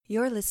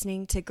You're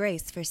listening to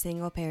Grace for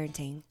Single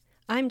Parenting.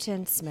 I'm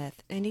Jen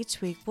Smith, and each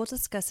week we'll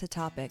discuss a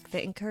topic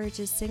that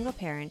encourages single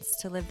parents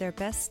to live their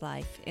best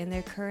life in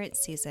their current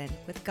season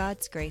with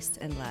God's grace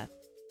and love.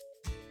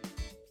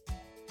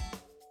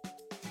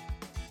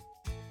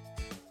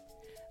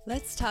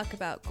 Let's talk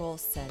about goal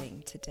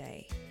setting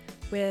today.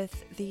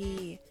 With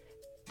the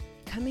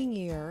coming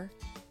year,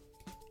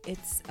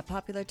 it's a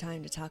popular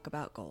time to talk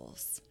about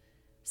goals.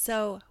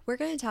 So we're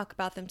going to talk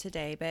about them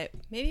today, but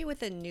maybe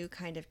with a new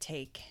kind of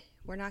take.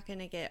 We're not going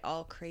to get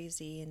all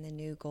crazy in the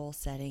new goal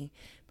setting,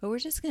 but we're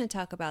just going to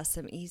talk about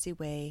some easy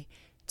way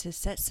to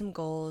set some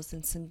goals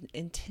and some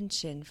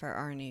intention for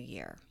our new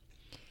year.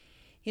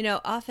 You know,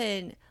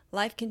 often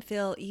life can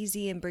feel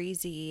easy and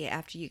breezy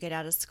after you get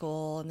out of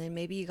school, and then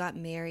maybe you got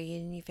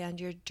married and you found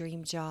your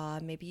dream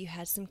job, maybe you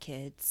had some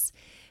kids.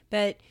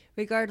 But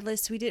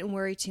regardless, we didn't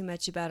worry too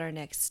much about our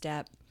next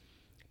step.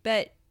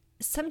 But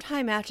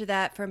sometime after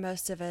that, for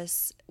most of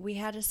us, we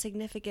had a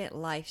significant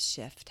life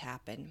shift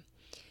happen.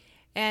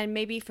 And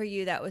maybe for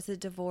you, that was a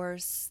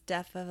divorce,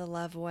 death of a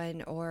loved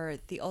one, or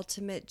the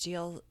ultimate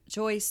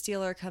joy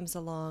stealer comes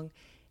along,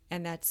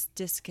 and that's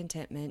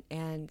discontentment.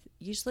 And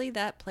usually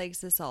that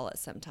plagues us all at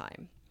some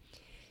time.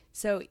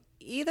 So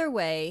either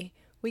way,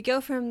 we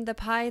go from the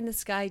pie in the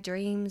sky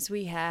dreams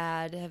we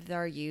had of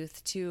our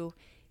youth to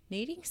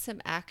needing some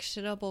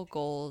actionable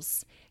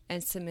goals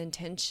and some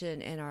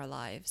intention in our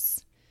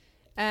lives.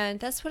 And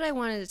that's what I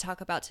wanted to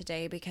talk about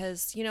today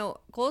because, you know,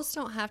 goals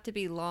don't have to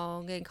be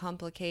long and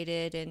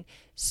complicated and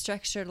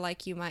structured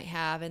like you might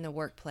have in the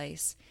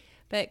workplace.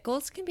 But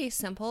goals can be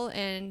simple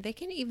and they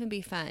can even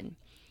be fun.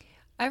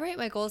 I write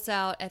my goals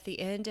out at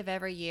the end of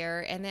every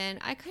year and then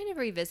I kind of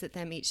revisit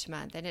them each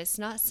month. And it's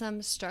not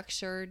some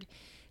structured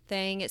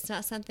thing. It's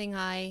not something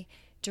I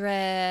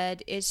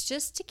dread. It's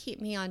just to keep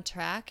me on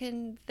track,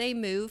 and they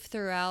move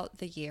throughout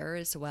the year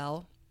as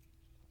well.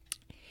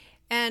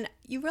 And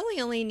you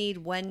really only need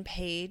one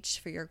page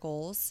for your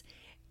goals.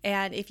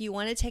 And if you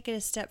want to take it a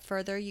step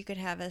further, you can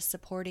have a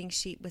supporting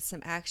sheet with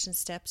some action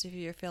steps if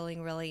you're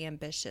feeling really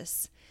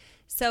ambitious.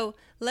 So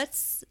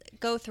let's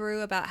go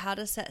through about how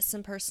to set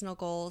some personal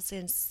goals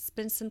and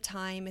spend some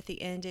time at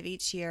the end of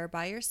each year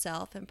by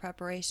yourself in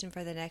preparation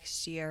for the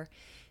next year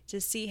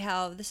to see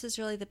how this is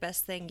really the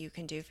best thing you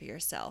can do for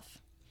yourself.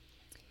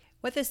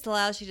 What this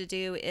allows you to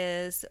do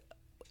is,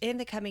 in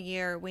the coming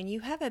year, when you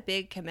have a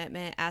big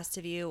commitment asked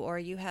of you, or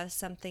you have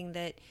something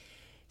that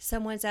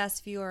someone's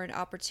asked of you, or an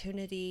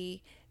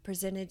opportunity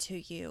presented to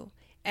you,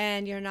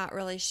 and you're not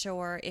really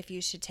sure if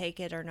you should take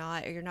it or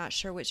not, or you're not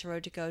sure which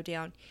road to go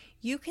down,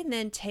 you can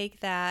then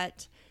take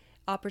that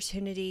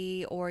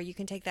opportunity or you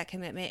can take that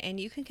commitment and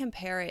you can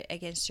compare it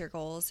against your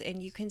goals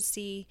and you can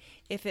see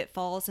if it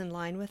falls in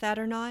line with that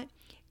or not.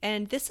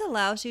 And this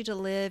allows you to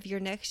live your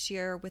next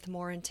year with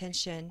more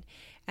intention,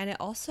 and it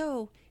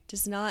also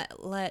does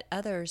not let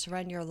others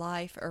run your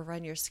life or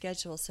run your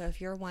schedule. So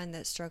if you're one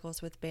that struggles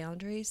with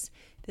boundaries,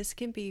 this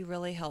can be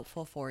really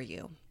helpful for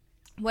you.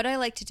 What I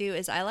like to do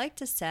is I like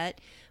to set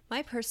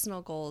my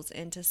personal goals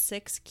into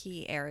 6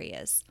 key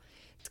areas.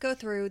 Let's go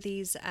through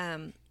these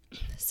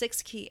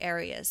 6 key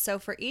areas. So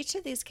for each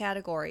of these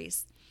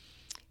categories,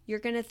 you're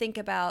going to think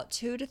about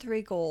 2 to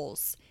 3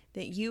 goals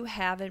that you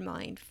have in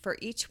mind for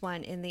each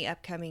one in the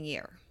upcoming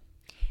year.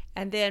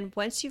 And then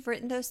once you've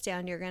written those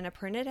down, you're going to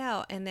print it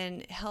out and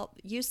then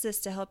use this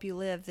to help you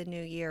live the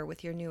new year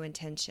with your new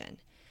intention.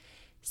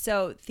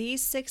 So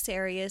these 6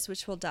 areas,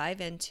 which we'll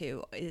dive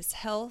into, is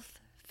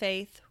health,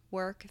 faith,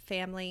 work,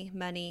 family,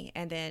 money,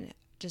 and then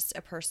just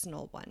a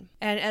personal one.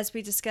 And as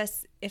we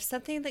discussed, if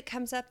something that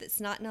comes up that's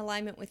not in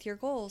alignment with your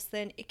goals,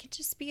 then it can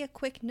just be a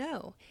quick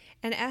no.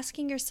 And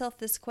asking yourself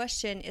this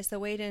question is the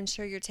way to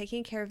ensure you're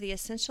taking care of the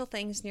essential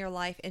things in your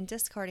life and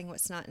discarding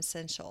what's not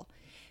essential.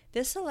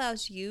 This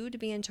allows you to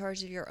be in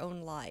charge of your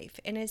own life.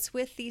 And it's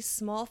with these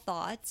small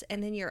thoughts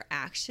and then your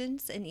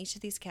actions in each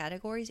of these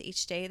categories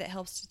each day that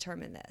helps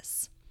determine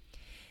this.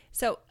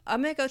 So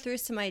I'm going to go through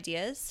some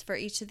ideas for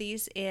each of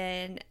these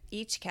in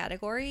each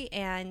category,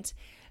 and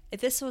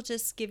this will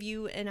just give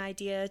you an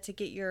idea to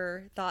get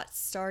your thoughts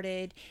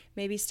started.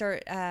 Maybe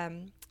start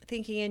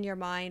thinking in your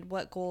mind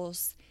what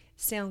goals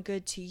sound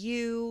good to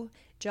you.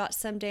 Jot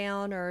some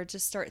down, or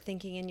just start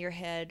thinking in your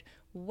head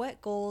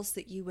what goals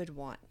that you would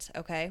want,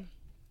 okay?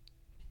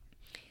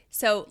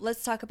 So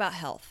let's talk about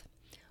health.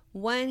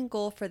 One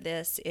goal for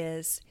this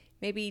is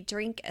maybe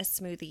drink a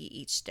smoothie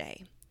each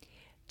day.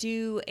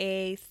 Do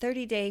a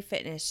 30-day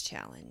fitness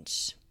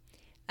challenge.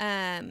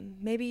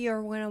 Maybe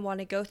you're going to want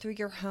to go through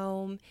your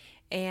home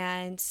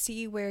and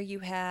see where you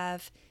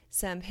have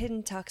some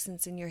hidden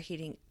toxins in your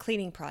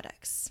cleaning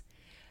products.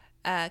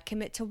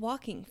 Commit to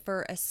walking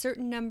for a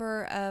certain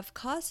number of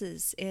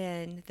causes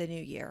in the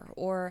new year,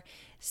 or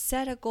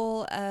set a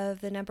goal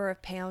of the number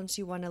of pounds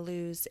you want to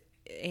lose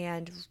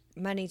and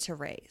money to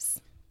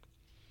raise.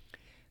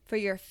 For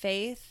your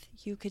faith,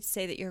 you could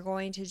say that you're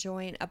going to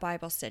join a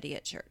Bible study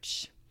at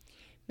church.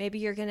 Maybe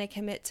you're going to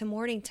commit to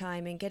morning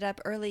time and get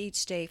up early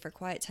each day for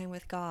quiet time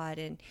with God.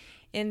 And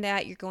in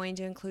that, you're going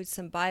to include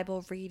some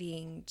Bible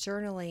reading,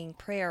 journaling,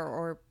 prayer,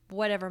 or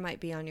whatever might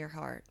be on your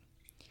heart.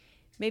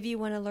 Maybe you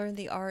want to learn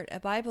the art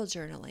of Bible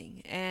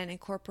journaling and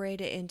incorporate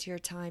it into your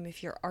time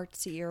if you're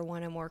artsy or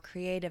want a more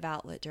creative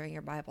outlet during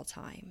your Bible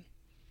time.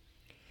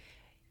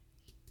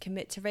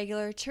 Commit to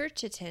regular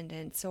church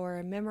attendance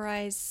or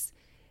memorize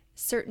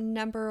certain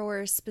number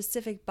or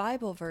specific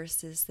Bible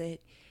verses that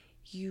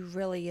you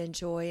really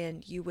enjoy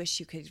and you wish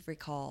you could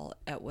recall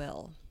at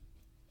will.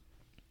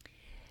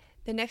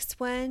 The next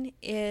one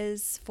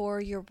is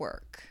for your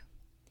work.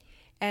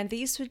 And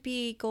these would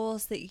be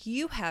goals that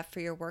you have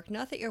for your work,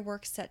 not that your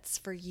work sets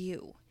for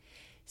you.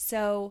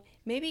 So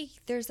maybe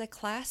there's a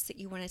class that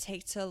you want to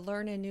take to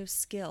learn a new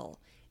skill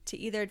to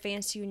either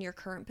advance you in your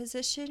current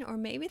position, or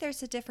maybe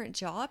there's a different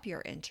job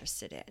you're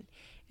interested in.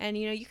 And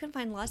you can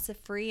find lots of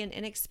free and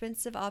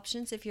inexpensive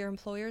options if your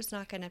employer is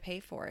not going to pay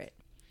for it.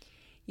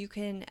 You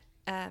can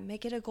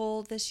make it a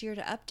goal this year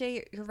to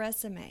update your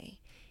resume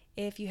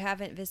if you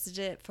haven't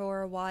visited it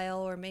for a while,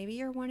 or maybe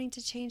you're wanting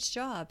to change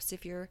jobs.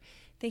 If you're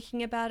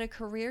thinking about a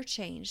career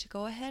change,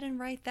 go ahead and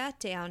write that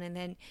down.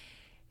 And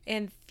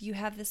if you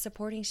have the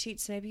supporting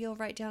sheets, maybe you'll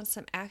write down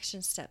some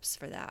action steps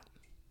for that.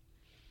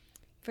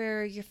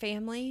 For your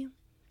family,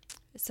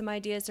 some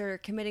ideas are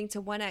committing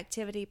to one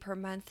activity per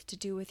month to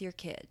do with your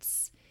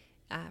kids.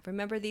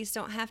 Remember, these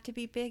don't have to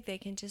be big. They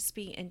can just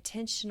be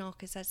intentional,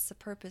 because that's the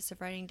purpose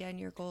of writing down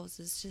your goals,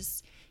 is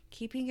just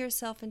keeping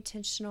yourself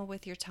intentional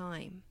with your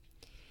time.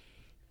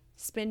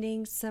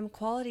 Spending some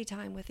quality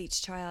time with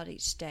each child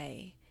each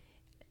day.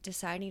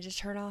 Deciding to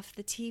turn off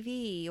the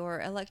TV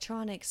or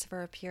electronics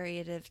for a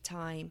period of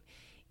time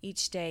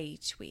each day,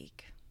 each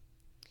week.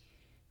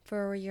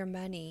 For your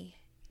money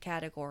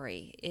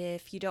category,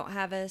 if you don't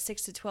have a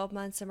 6 to 12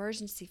 months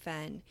emergency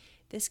fund,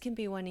 this can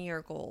be one of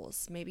your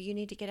goals. Maybe you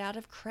need to get out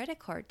of credit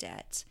card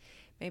debt.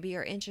 Maybe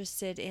you're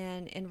interested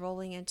in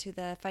enrolling into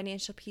the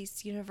Financial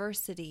Peace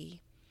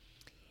University.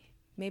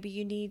 Maybe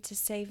you need to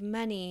save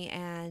money,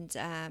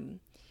 and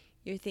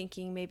you're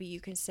thinking maybe you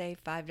can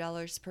save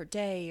 $5 per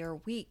day or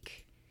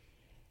week.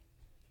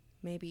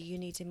 Maybe you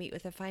need to meet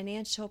with a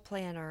financial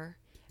planner.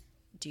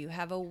 Do you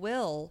have a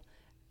will?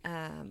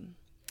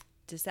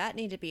 Does that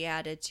need to be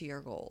added to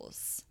your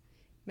goals?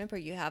 Remember,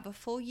 you have a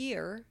full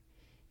year.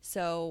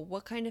 So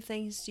what kind of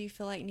things do you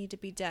feel like need to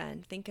be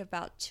done? Think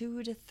about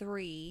 2 to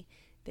 3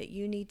 that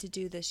you need to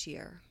do this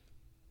year.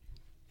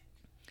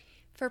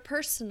 For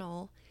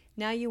personal,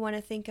 now you want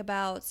to think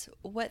about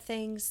what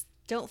things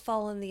don't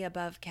fall in the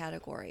above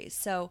categories.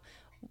 So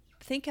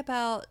think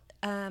about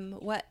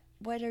what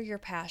are your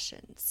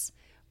passions?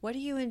 What do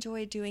you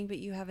enjoy doing but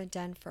you haven't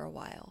done for a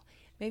while?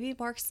 Maybe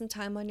mark some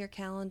time on your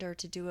calendar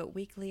to do it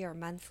weekly or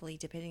monthly,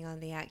 depending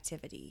on the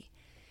activity.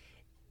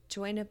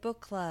 Join a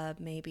book club,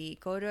 maybe.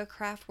 Go to a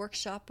craft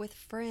workshop with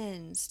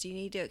friends. Do you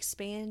need to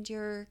expand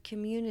your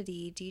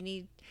community? Do you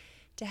need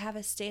to have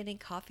a standing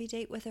coffee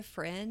date with a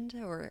friend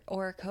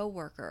or a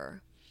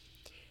coworker?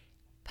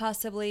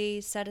 Possibly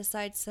set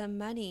aside some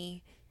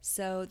money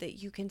so that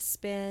you can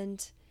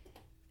spend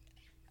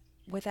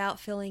without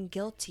feeling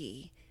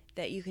guilty,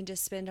 that you can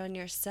just spend on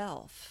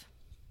yourself.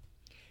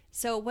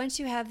 So once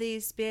you have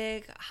these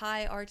big,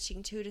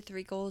 high-arching 2 to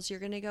 3 goals, you're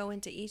going to go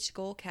into each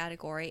goal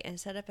category and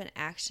set up an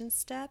action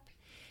step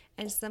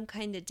and some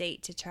kind of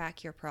date to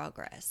track your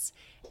progress.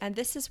 And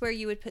this is where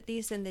you would put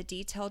these in the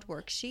detailed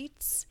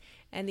worksheets,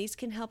 and these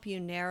can help you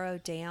narrow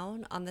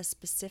down on the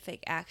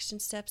specific action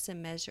steps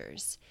and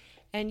measures.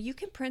 And you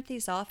can print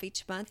these off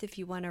each month if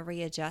you want to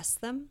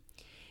readjust them.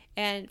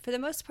 And for the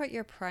most part,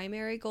 your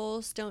primary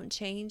goals don't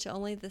change.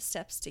 Only the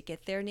steps to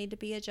get there need to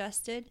be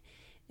adjusted.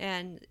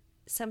 And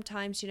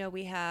sometimes,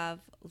 we have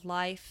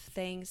life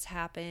things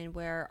happen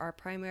where our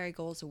primary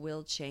goals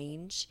will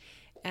change.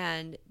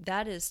 And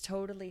that is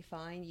totally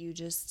fine. You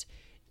just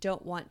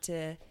don't want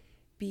to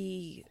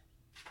be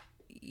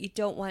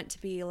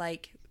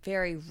like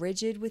very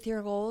rigid with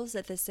your goals.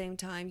 At the same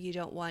time, you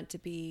don't want to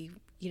be,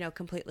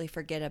 completely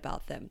forget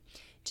about them.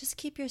 Just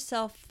keep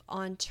yourself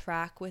on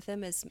track with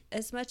them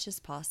as much as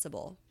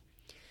possible.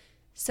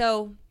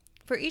 So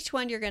for each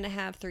one, you're going to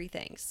have 3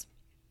 things.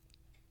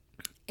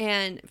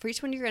 And for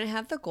each one, you're going to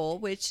have the goal,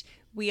 which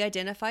we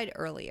identified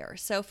earlier.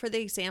 So for the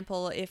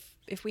example, if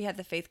we had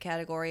the faith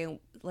category, and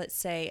let's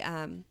say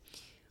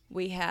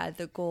we had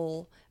the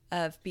goal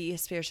of be a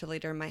spiritual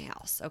leader in my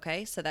house.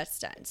 Okay, so that's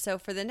done. So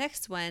for the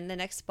next one, the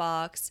next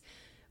box,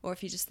 or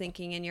if you're just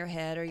thinking in your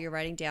head or you're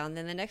writing down,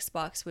 then the next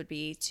box would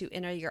be to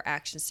enter your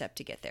action step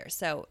to get there.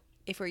 So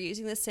if we're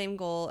using the same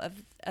goal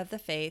of the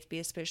faith, be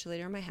a spiritual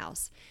leader in my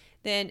house,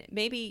 then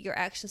maybe your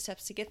action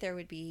steps to get there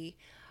would be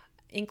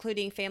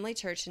including family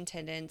church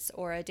attendance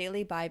or a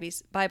daily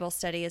Bible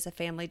study as a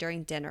family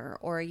during dinner,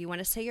 or you want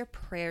to say your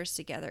prayers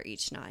together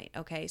each night.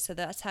 Okay, so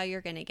that's how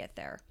you're going to get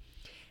there.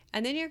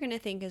 And then you're going to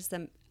think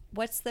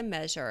what's the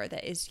measure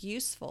that is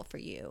useful for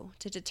you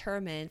to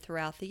determine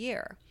throughout the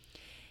year.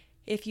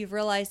 If you've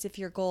realized if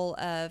your goal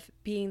of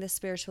being the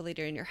spiritual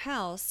leader in your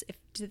house,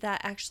 did that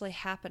actually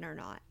happen or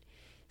not?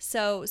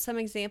 So some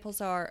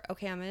examples are,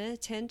 okay, I'm going to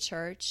attend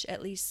church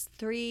at least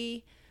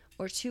 3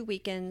 or 2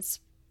 weekends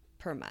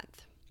per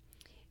month.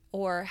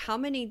 Or how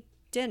many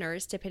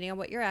dinners, depending on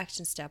what your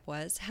action step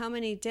was, how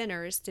many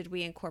dinners did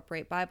we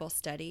incorporate Bible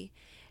study,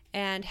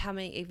 and how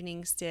many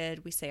evenings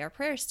did we say our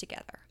prayers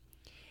together?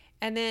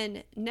 And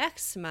then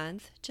next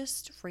month,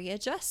 just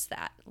readjust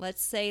that.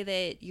 Let's say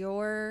that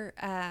your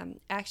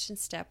action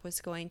step was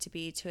going to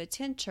be to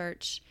attend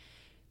church.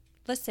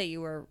 Let's say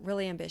you were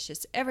really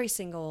ambitious every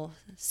single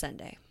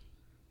Sunday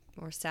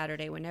or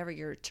Saturday, whenever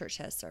your church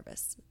has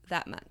service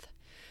that month.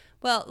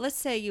 Well, let's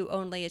say you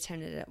only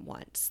attended it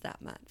once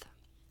that month.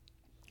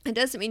 It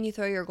doesn't mean you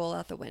throw your goal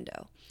out the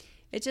window.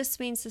 It just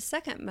means the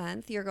second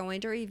month you're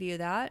going to review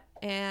that,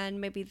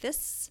 and maybe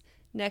this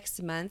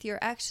next month your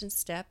action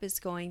step is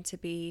going to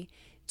be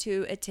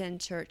to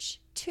attend church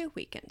 2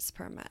 weekends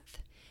per month.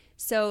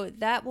 So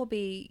that will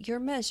be your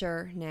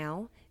measure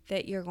now,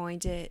 that you're going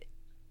to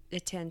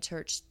attend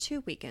church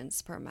 2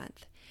 weekends per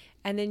month.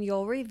 And then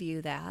you'll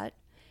review that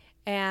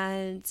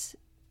and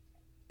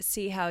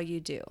see how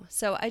you do.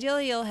 So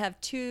ideally you'll have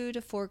 2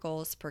 to 4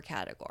 goals per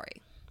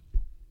category.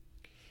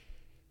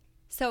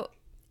 So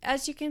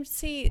as you can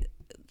see,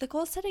 the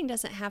goal setting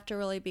doesn't have to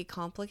really be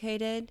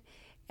complicated.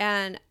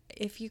 And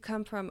if you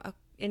come from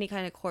any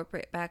kind of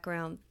corporate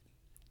background,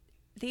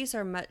 these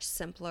are much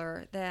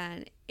simpler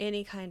than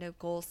any kind of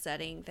goal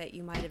setting that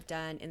you might have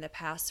done in the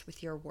past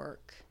with your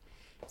work.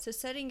 So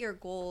setting your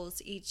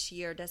goals each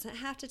year doesn't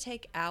have to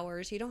take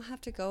hours. You don't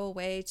have to go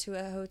away to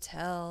a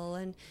hotel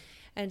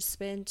and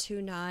spend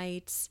 2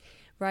 nights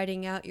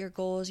writing out your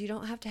goals. You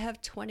don't have to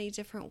have 20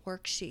 different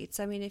worksheets.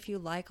 I mean, if you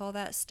like all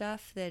that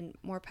stuff, then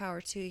more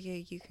power to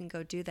you. You can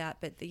go do that.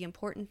 But the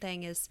important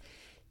thing is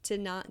to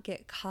not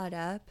get caught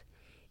up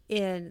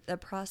in the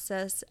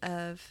process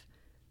of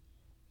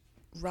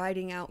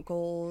writing out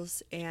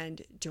goals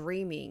and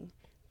dreaming,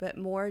 but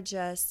more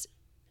just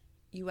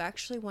you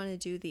actually want to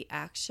do the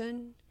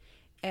action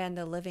and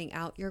the living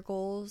out your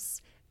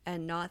goals,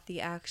 and not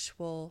the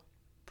actual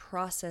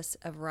process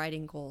of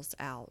writing goals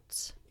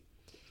out.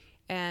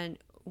 And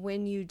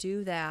when you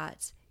do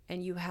that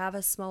and you have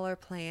a smaller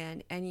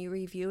plan and you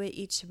review it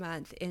each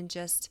month in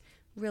just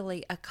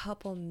really a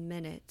couple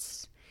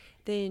minutes,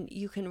 then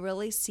you can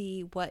really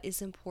see what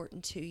is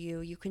important to you.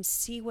 You can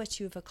see what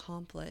you've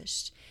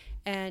accomplished,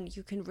 and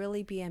you can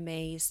really be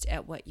amazed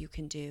at what you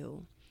can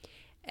do.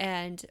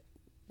 And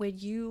when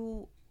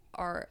you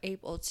are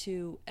able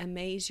to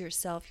amaze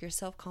yourself, your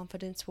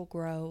self-confidence will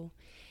grow,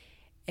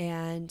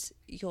 and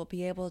you'll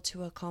be able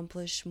to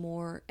accomplish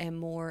more and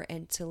more,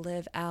 and to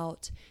live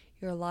out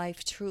your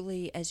life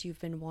truly as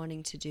you've been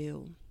wanting to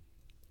do.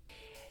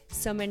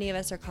 So many of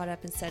us are caught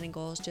up in setting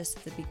goals just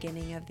at the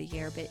beginning of the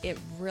year, but it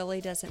really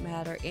doesn't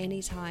matter.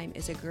 Any time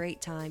is a great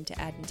time to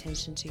add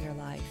intention to your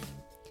life.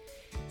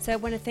 So I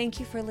want to thank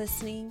you for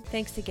listening.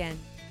 Thanks again.